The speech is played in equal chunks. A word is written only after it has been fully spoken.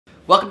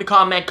Welcome to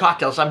Common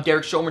Cocktails. I'm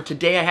Derrick Schommer.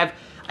 Today I have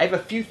a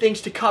few things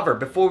to cover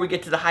before we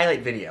get to the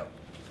highlight video.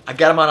 I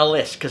got them on a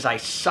list because I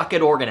suck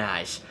at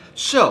organize.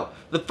 So,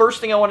 the first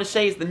thing I want to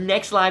say is the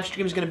next live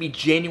stream is going to be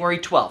January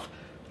 12th.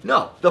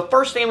 No, the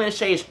first thing I'm going to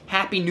say is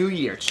Happy New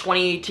Year. It's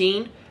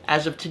 2018.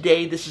 As of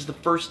today, this is the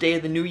first day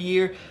of the new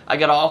year. I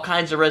got all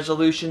kinds of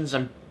resolutions.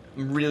 I'm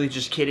really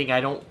just kidding.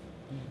 I don't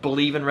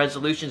believe in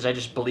resolutions. I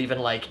just believe in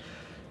like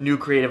new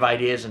creative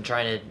ideas and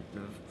trying to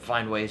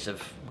find ways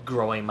of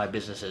growing my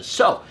businesses.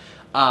 So,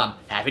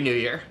 Happy New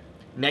Year.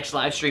 Next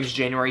live stream is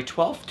January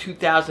 12th,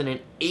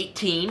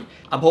 2018.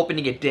 I'm hoping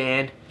to get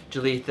Dan,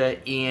 Jalitha,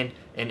 Ian,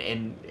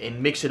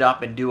 and mix it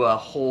up and do a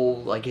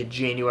whole, like a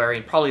January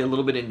and probably a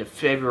little bit into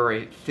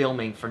February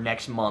filming for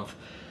next month.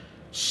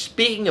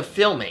 Speaking of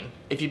filming,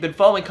 if you've been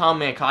following Common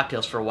Man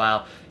Cocktails for a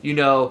while, you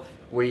know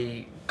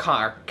we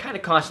are kind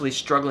of constantly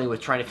struggling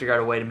with trying to figure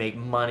out a way to make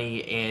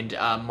money and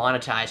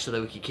monetize so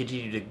that we can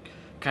continue to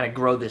kind of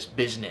grow this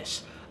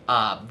business.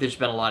 There's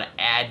been a lot of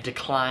ad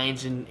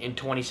declines in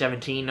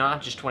 2017,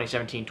 not just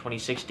 2017,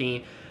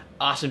 2016.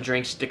 Awesome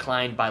Drinks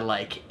declined by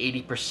like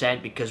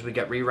 80% because we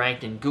got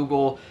re-ranked in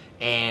Google,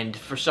 and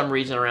for some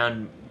reason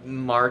around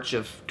March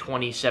of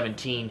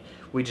 2017,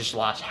 we just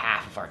lost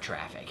half of our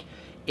traffic.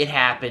 It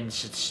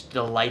happens. It's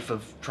the life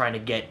of trying to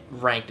get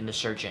ranked in the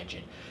search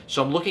engine.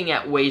 So I'm looking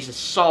at ways of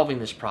solving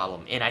this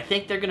problem, and I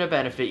think they're going to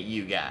benefit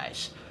you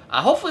guys.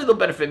 Hopefully they'll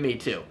benefit me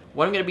too.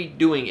 What I'm going to be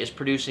doing is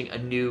producing a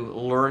new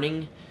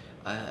learning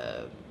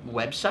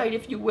website,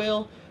 if you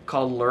will,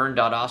 called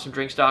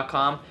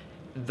learn.awesomedrinks.com.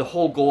 The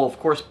whole goal, of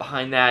course,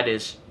 behind that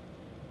is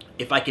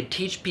if I could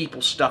teach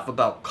people stuff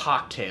about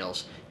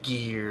cocktails,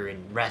 gear,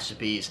 and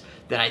recipes,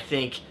 then I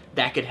think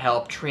that could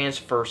help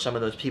transfer some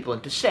of those people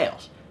into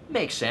sales.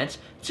 Makes sense.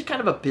 It's a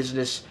kind of a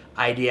business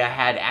idea I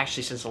had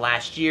actually since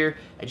last year.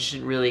 I just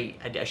didn't really,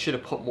 I should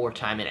have put more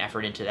time and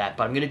effort into that,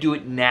 but I'm going to do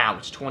it now.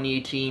 It's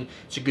 2018.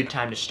 It's a good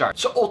time to start.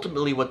 So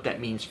ultimately what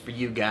that means for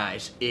you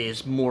guys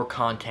is more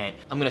content.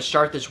 I'm going to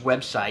start this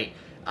website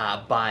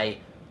by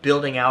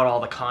building out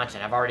all the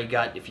content. I've already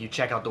got, if you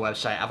check out the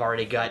website, I've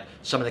already got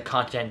some of the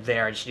content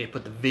there. I just need to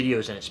put the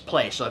videos in its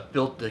place. So I've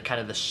built the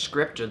kind of the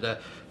script or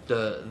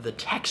the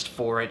text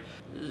for it.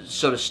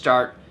 So to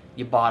start,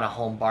 you bought a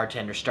home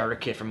bartender starter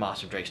kit from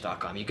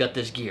awesomedrinks.com. You got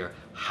this gear.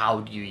 How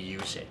do you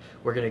use it?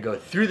 We're going to go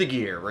through the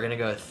gear. We're going to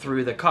go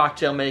through the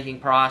cocktail making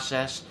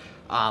process,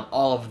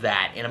 all of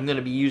that. And I'm going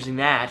to be using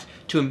that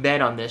to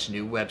embed on this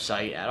new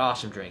website at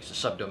Awesome Drinks, the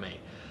subdomain.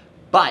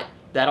 But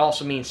that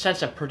also means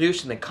since I'm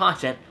producing the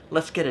content,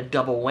 let's get a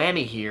double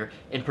whammy here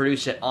and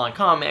produce it on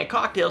Common Man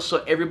Cocktails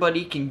so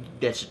everybody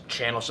that's a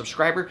channel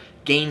subscriber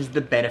gains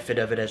the benefit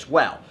of it as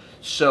well.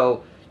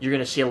 So you're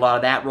going to see a lot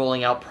of that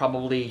rolling out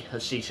probably,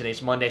 let's see,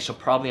 today's Monday, so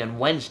probably on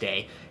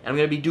Wednesday. And I'm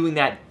going to be doing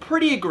that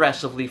pretty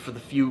aggressively for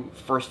the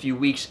first few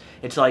weeks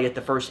until I get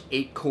the first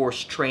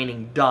 8-course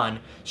training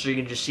done. So you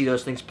can just see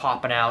those things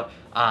popping out.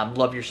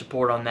 Love your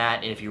support on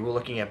that. And if you were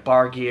looking at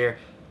bar gear,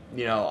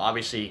 you know,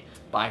 obviously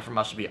buying from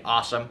us would be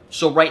awesome.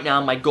 So right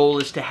now my goal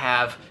is to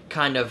have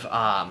kind of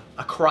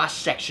a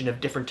cross-section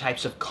of different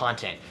types of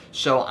content.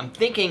 So I'm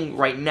thinking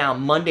right now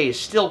Monday is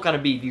still going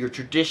to be your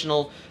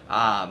traditional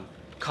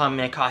Common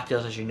Man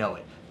Cocktails as you know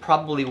it.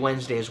 Probably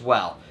Wednesday as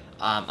well.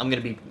 I'm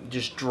going to be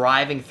just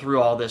driving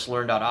through all this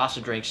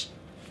learn.awesomedrinks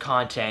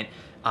content,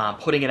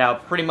 putting it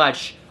out pretty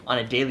much on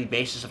a daily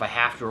basis if I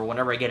have to, or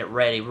whenever I get it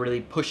ready,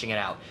 really pushing it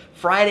out.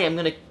 Friday, I'm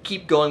going to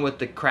keep going with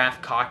the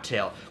craft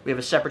cocktail. We have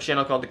a separate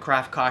channel called the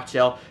craft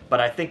cocktail,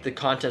 but I think the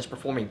content's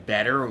performing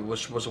better,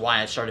 which was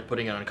why I started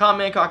putting it on Common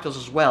Man Cocktails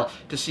as well,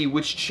 to see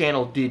which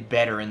channel did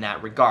better in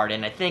that regard.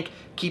 And I think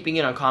keeping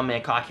it on Common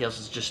Man Cocktails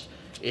is just,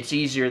 it's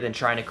easier than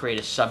trying to create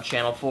a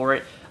sub-channel for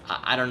it.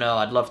 I don't know.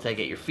 I'd love to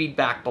get your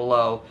feedback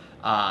below.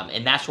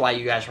 And that's why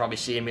you guys are probably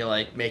seeing me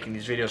like making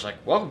these videos like,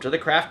 welcome to the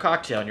craft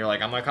cocktail. And you're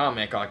like, I'm on Common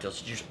Man Cocktails.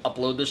 Did you just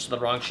upload this to the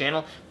wrong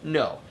channel?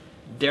 No.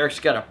 Derrick's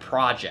got a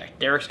project.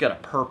 Derrick's got a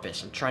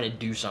purpose. I'm trying to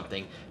do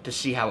something to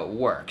see how it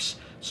works.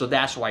 So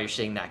that's why you're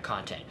seeing that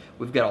content.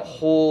 We've got a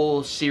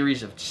whole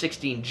series of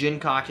 16 gin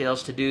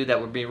cocktails to do that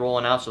will be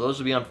rolling out. So those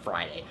will be on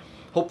Friday.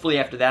 Hopefully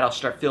after that I'll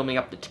start filming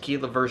up the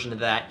tequila version of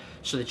that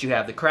so that you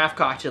have the craft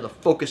cocktail, the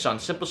focus on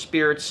simple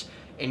spirits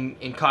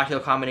and cocktail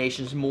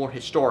combinations, more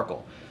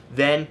historical.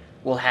 Then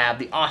we'll have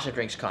the Awesome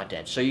Drinks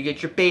content, so you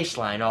get your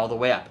baseline all the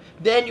way up.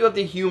 Then you have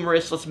the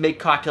humorous, let's make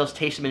cocktails,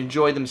 taste them,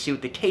 enjoy them, see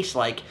what they taste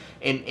like,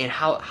 and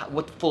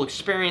what the full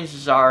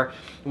experiences are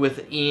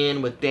with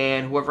Ian, with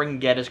Dan, whoever I can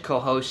get as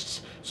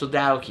co-hosts, so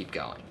that'll keep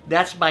going.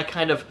 That's my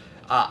kind of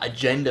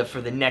agenda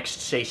for the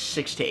next, say,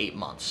 6 to 8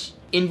 months.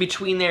 In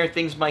between there,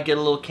 things might get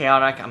a little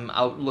chaotic. I'm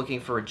out looking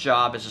for a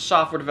job as a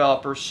software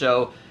developer,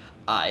 so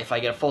if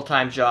I get a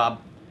full-time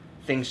job,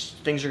 things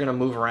are going to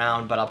move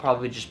around, but I'll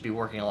probably just be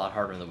working a lot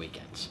harder on the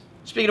weekends.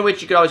 Speaking of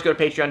which, you could always go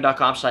to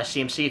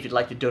patreon.com/CMC if you'd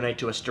like to donate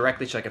to us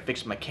directly so I can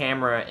fix my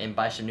camera and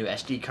buy some new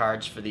SD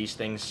cards for these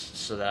things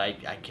so that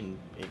I can,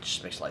 it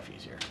just makes life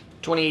easier.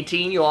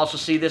 2018 you'll also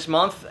see this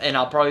month, and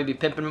I'll probably be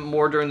pimping it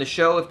more during the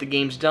show if the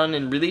game's done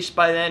and released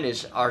by then,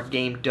 is our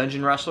game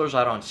Dungeon Wrestlers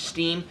out on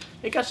Steam.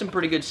 It got some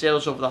pretty good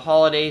sales over the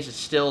holidays. It's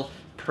still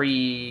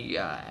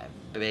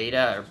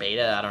beta or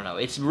beta, I don't know.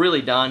 It's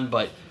really done,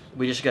 but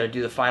we just got to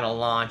do the final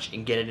launch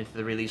and get it into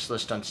the release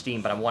list on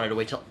Steam. But I wanted to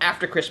wait till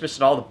after Christmas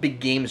and all the big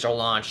games are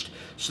launched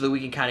so that we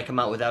can kind of come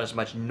out without as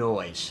much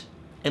noise.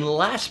 And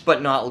last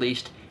but not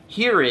least,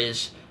 here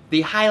is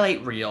the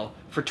highlight reel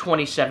for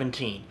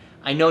 2017.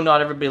 I know not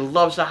everybody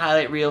loves the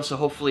highlight reel, so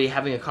hopefully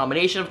having a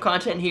combination of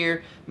content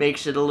here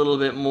makes it a little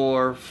bit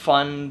more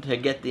fun to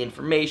get the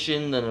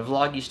information than a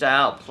vloggy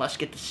style, plus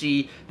get to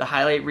see the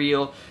highlight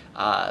reel.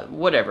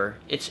 Whatever.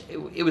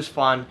 It was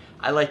fun.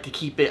 I like to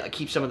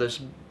keep some of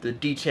the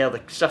detail,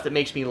 the stuff that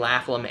makes me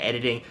laugh while I'm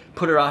editing,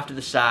 put it off to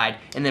the side,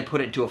 and then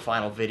put it into a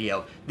final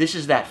video. This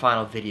is that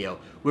final video.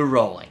 We're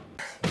rolling.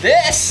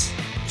 This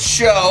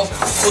show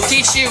will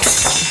teach you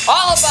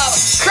all about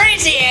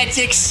crazy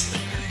antics,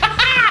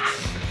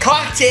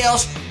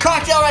 cocktails,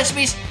 cocktail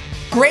recipes,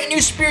 great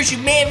new spirits you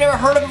may have never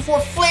heard of before,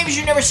 flavors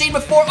you've never seen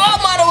before, all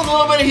modeled with a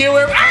little bit of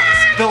humor.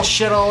 Spill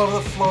shit all over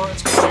the floor.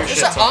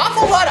 There's an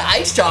awful lot of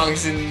ice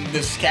tongs in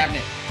this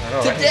cabinet. I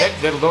know, right?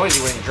 They're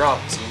noisy when you drop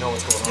them, so you know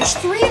what's going on. There's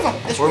 3 of them.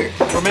 That's weird.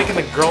 We're making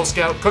the Girl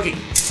Scout cookie.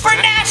 For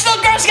National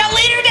Girl Scout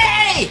Leader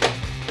Day!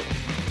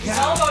 Yeah,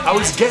 I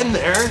was getting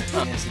there.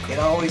 It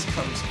always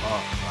comes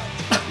off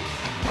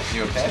right.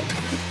 You okay?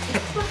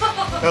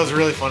 That was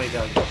really funny,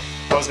 Doug.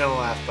 I was gonna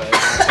laugh, but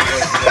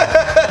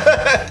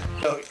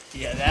Oh,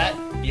 yeah, that.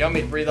 You want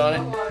me to breathe on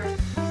it?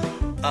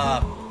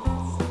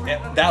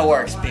 Yeah, that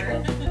works,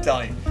 people. I'm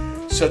telling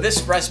you. So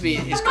this recipe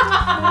is.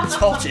 I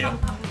told you.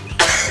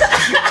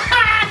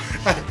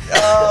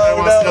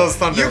 Oh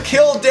no! You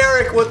killed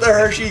Derrick with the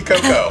Hershey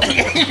cocoa.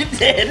 You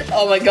did.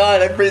 Oh my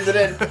God! I breathed it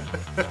in.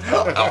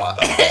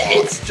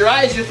 It's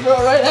dry as your throat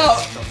right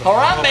out.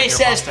 Harambe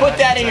says, "Put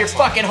that in your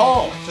fucking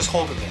hole." Just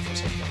hold it there for a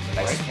second.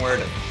 I swear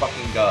to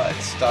fucking God,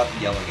 stop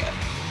yelling at me.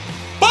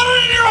 Put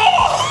it in your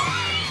hole.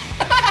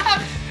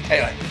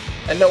 Anyway,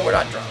 I know we're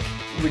not drunk.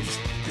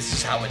 This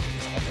is how it is.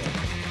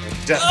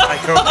 Death by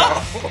cocoa.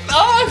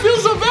 Oh, I feel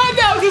so bad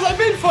now because I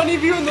made fun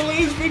of you in the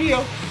latest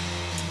video.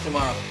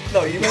 Tomorrow.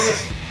 No, you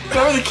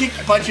remember the kick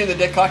punch you in the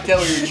dick cocktail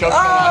where you were choking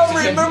on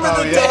oxygen? Remember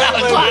the yeah. time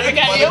I Classic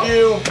made at fun of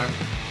you?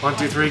 1,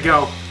 2, 3,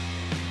 go.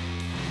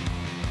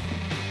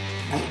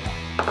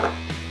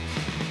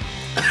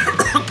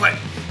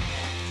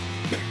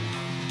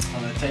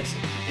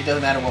 It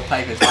doesn't matter what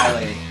pipe it's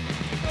violating.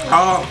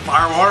 Oh,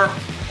 fire water.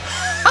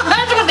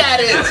 That's what that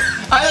is.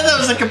 I thought that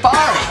was a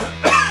Campari.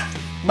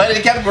 But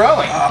it kept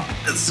growing.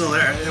 It's still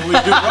there. We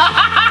do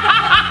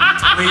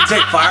when you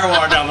take fire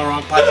water down the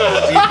wrong pipe.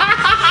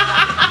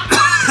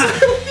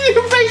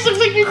 Your face looks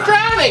like you're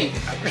drowning.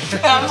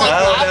 I'm like,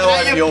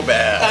 I feel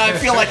bad. I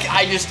feel like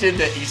I just did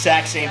the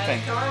exact same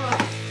thing.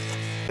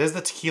 There's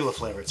the tequila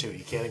flavor too.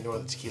 You can't ignore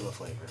the tequila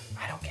flavor.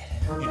 I don't get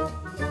it. I'm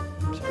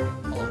sorry.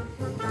 Hold on.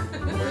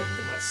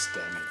 My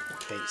stem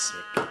face.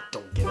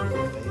 Don't get it in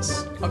your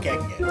face. Okay, I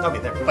can get it. I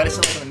mean, there. But it's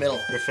still in the middle.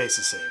 Your face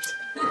is saved.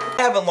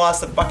 I haven't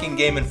lost a fucking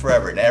game in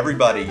forever, and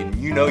everybody,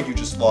 you know you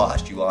just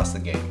lost. You lost the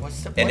game.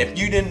 What's the and point? if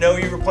you didn't know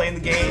you were playing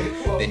the game,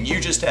 then you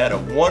just had a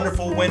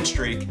wonderful win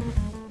streak,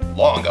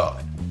 long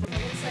gone.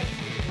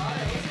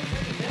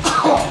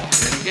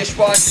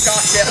 Dishwasher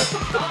cocktail.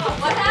 Oh,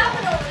 what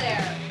happened over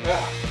there?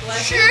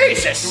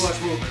 Jesus. Too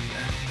much movement.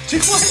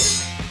 Too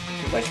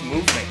much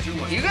movement.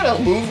 You gotta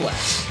move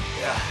less.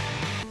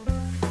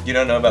 You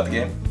don't know about the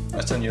game?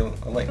 I'll send you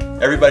a link.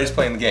 Everybody's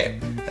playing the game.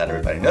 Not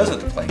everybody knows that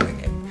they're playing the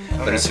game.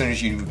 But as soon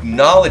as you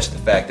acknowledge the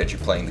fact that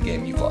you're playing the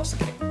game, you've lost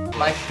the game.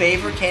 My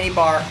favorite candy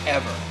bar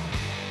ever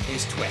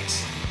is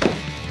Twix.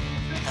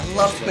 I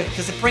love Twix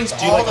because it brings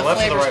all like the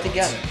left or the flavors right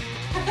together.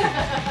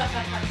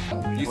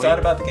 You thought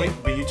about the game?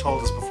 But you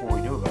told us before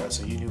we knew about it,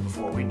 so you knew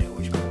before we knew,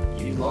 which meant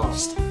you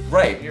lost.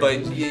 Right, but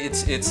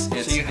it's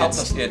So you helped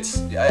us.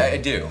 I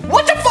do.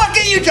 What the fuck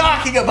are you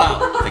talking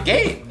about? The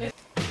game.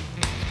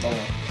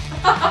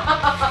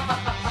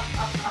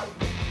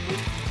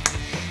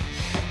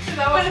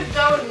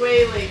 That was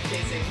way late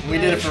chasing. We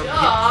did it for.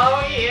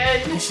 Oh, yeah.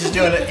 He's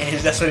doing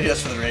it. That's what he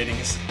does for the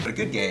ratings. But a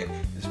good game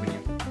is when you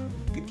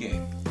good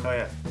game. Oh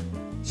yeah.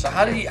 So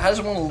how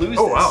does one lose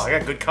Oh this? wow, I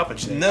got good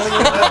cuppage there. No.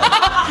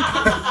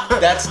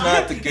 That's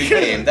not the good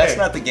game. That's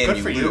not the game Good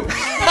you for lose. you.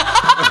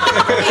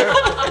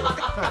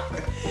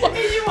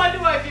 You wonder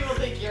why people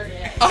think you're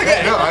gay.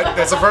 Okay. No,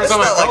 that's the first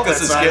time I not felt like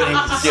this is that getting.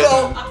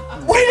 So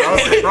wait I a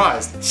was minute.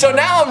 surprised. So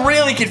now I'm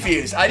really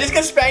confused. I just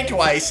got spanked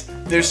twice.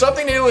 There's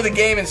something to do with the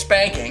game and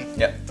spanking.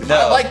 Yep.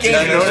 I like games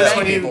Did you that notice spank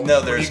when you people.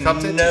 No, there's when you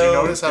cupped it? no. Did you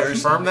notice how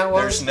there's- firm that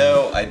was? There's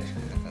no.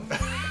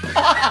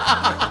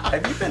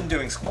 Have you been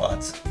doing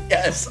squats?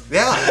 Yes.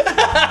 Yeah,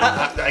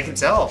 I can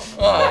tell.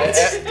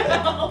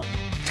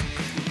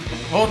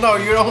 Well, no,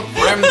 you don't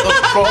rim the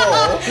bowl.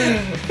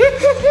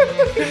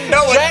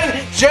 No,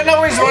 Jen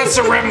always wants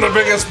to rim the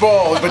biggest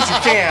bowl, but you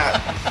can't.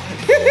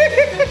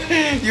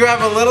 You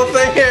have a little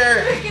thing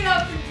here. Pick it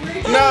up and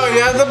drink it. No,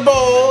 you have the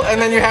bowl, and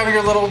then you have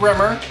your little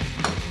rimmer,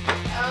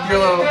 your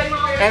little,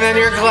 and then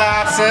your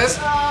glasses,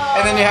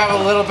 and then you have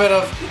a little bit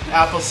of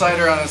apple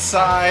cider on the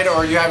side,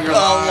 or you have your a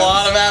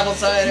lot of apple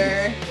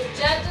cider.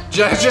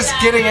 Just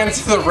getting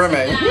into the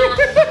rimming.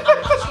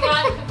 She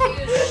got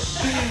confused.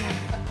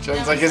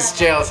 It's like it's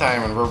jail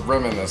time and we're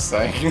rimming this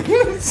thing.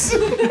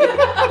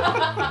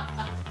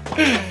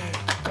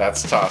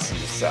 That's tossing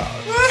the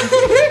salad.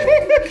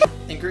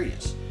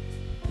 Ingredients.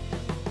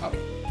 Okay.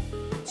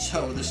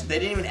 So this, they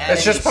didn't even add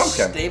It's any just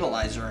pumpkin.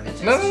 stabilizer in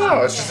it.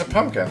 No, it's just a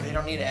pumpkin. They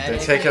don't need to add They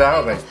anything. take it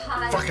out and they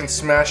fucking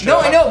smash it No,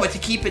 up. I know, but to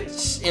keep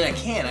it in a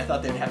can, I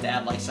thought they would have to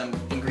add like some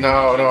ingredients.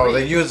 No,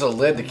 they use a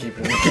lid to keep it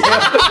in the can.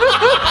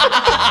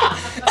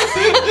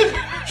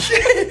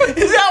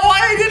 Is that why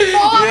I didn't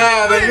fall off?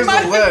 Yeah, they use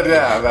a lid,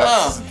 yeah.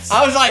 That's,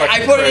 I was like, I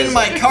fucking put it in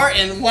crazy. my cart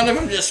and one of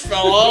them just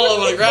fell all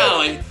over the ground.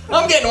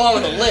 Like, I'm getting one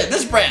with a lid.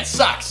 This brand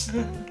sucks.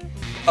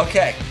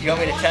 Okay, you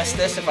want me to test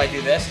this if I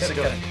do this? Is it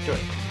Do gonna... it. Do it.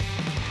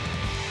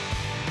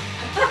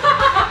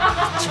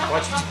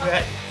 Why'd you do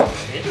that?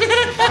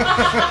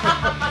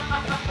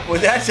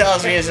 What that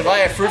tells me is if I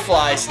have fruit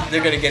flies,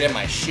 they're gonna get in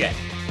my shit.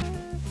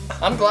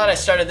 I'm glad I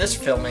started this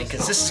filming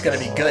because this is gonna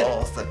be good.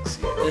 Oh, thanks.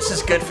 This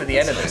is good for the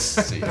end of this.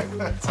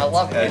 I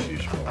love As it.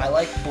 usual. I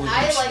like blues.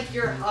 I like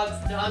your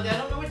hugs, Doug. I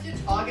don't know what you're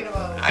talking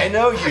about. I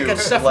know you. got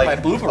stuff in my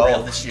blooper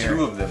reel this year.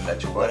 2 of them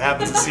that you What like.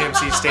 happens to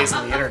CMC stays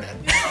on the internet.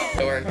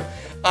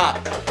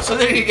 So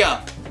there you go.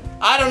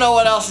 I don't know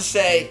what else to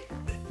say.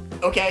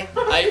 Okay,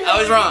 I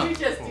was wrong. You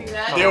just do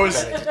that.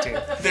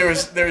 There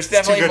was There's too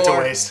definitely good to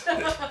more. waste.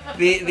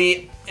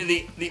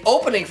 The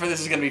opening for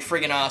this is gonna be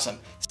friggin' awesome.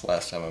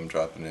 Last time I'm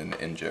dropping an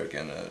in-joke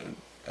in a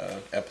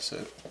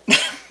episode.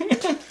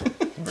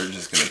 We're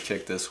just gonna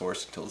kick this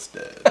horse until it's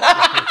dead.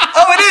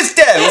 Oh, it is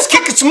dead! Let's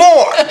kick it some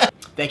more!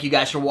 Thank you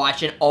guys for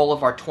watching all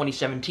of our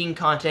 2017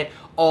 content,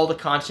 all the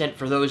content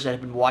for those that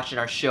have been watching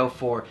our show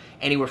for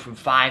anywhere from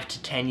 5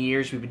 to 10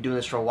 years. We've been doing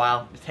this for a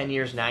while. 10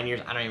 years, 9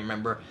 years, I don't even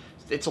remember.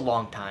 It's a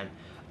long time.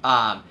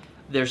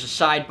 There's a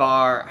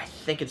sidebar, I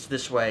think it's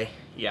this way.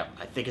 Yeah,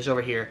 I think it's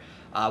over here.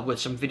 With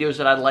some videos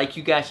that I'd like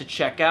you guys to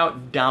check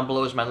out. Down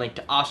below is my link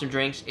to Awesome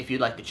Drinks if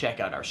you'd like to check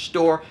out our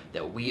store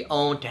that we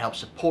own to help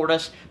support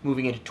us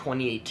moving into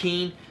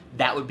 2018.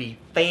 That would be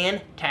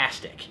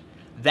fantastic.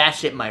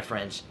 That's it, my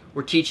friends.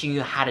 We're teaching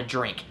you how to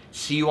drink.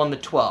 See you on the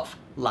 12th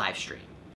live stream.